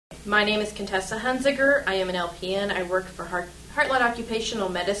My name is Contessa Hunziger. I am an LPN. I work for Heartland Occupational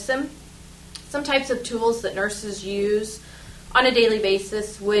Medicine. Some types of tools that nurses use on a daily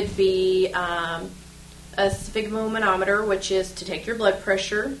basis would be a sphygmomanometer, which is to take your blood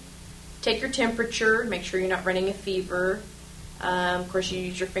pressure, take your temperature, make sure you're not running a fever. Of course, you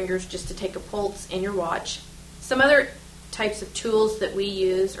use your fingers just to take a pulse in your watch. Some other types of tools that we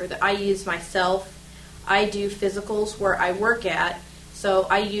use, or that I use myself, I do physicals where I work at. So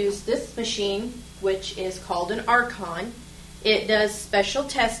I use this machine, which is called an Archon. It does special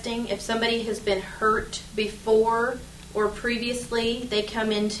testing. If somebody has been hurt before or previously, they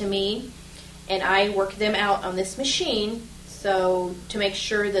come into me and I work them out on this machine, so to make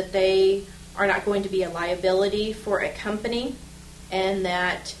sure that they are not going to be a liability for a company and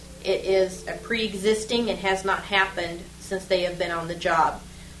that it is a pre-existing and has not happened since they have been on the job.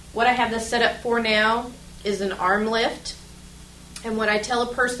 What I have this set up for now is an arm lift, and what I tell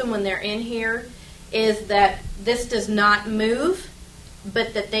a person when they're in here is that this does not move,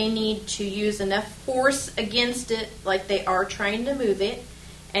 but that they need to use enough force against it like they are trying to move it,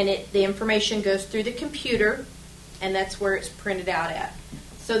 and the information goes through the computer, and that's where it's printed out at.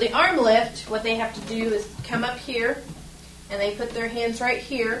 So the arm lift, what they have to do is come up here, and they put their hands right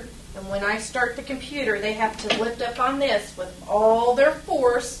here, and when I start the computer, they have to lift up on this with all their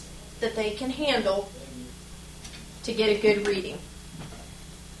force that they can handle to get a good reading.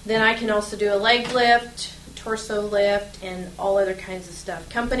 Then I can also do a leg lift, torso lift, and all other kinds of stuff.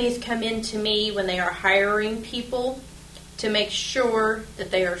 Companies come into me when they are hiring people to make sure that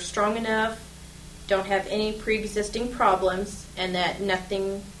they are strong enough, don't have any pre-existing problems, and that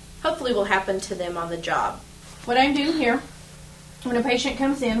nothing hopefully will happen to them on the job. What I'm doing here, when a patient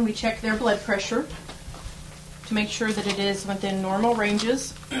comes in, we check their blood pressure to make sure that it is within normal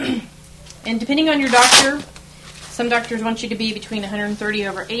ranges. And depending on your doctor, some doctors want you to be between 130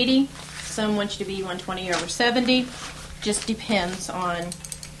 over 80. Some want you to be 120 over 70. Just depends on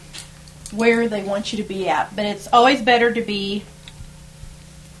where they want you to be at. But it's always better to be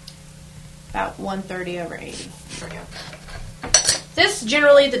about 130 over 80. There we go. This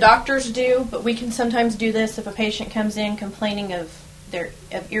generally the doctors do, but we can sometimes do this if a patient comes in complaining of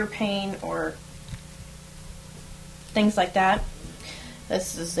ear pain or things like that.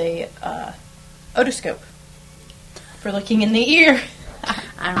 This is a otoscope for looking in the ear.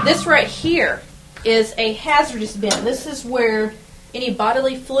 This right here is a hazardous bin. This is where any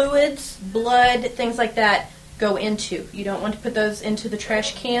bodily fluids, blood, things like that go into. You don't want to put those into the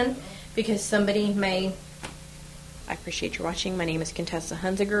trash can because somebody may... I appreciate your watching. My name is Contessa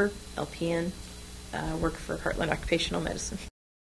Hunziger, LPN, work for Heartland Occupational Medicine.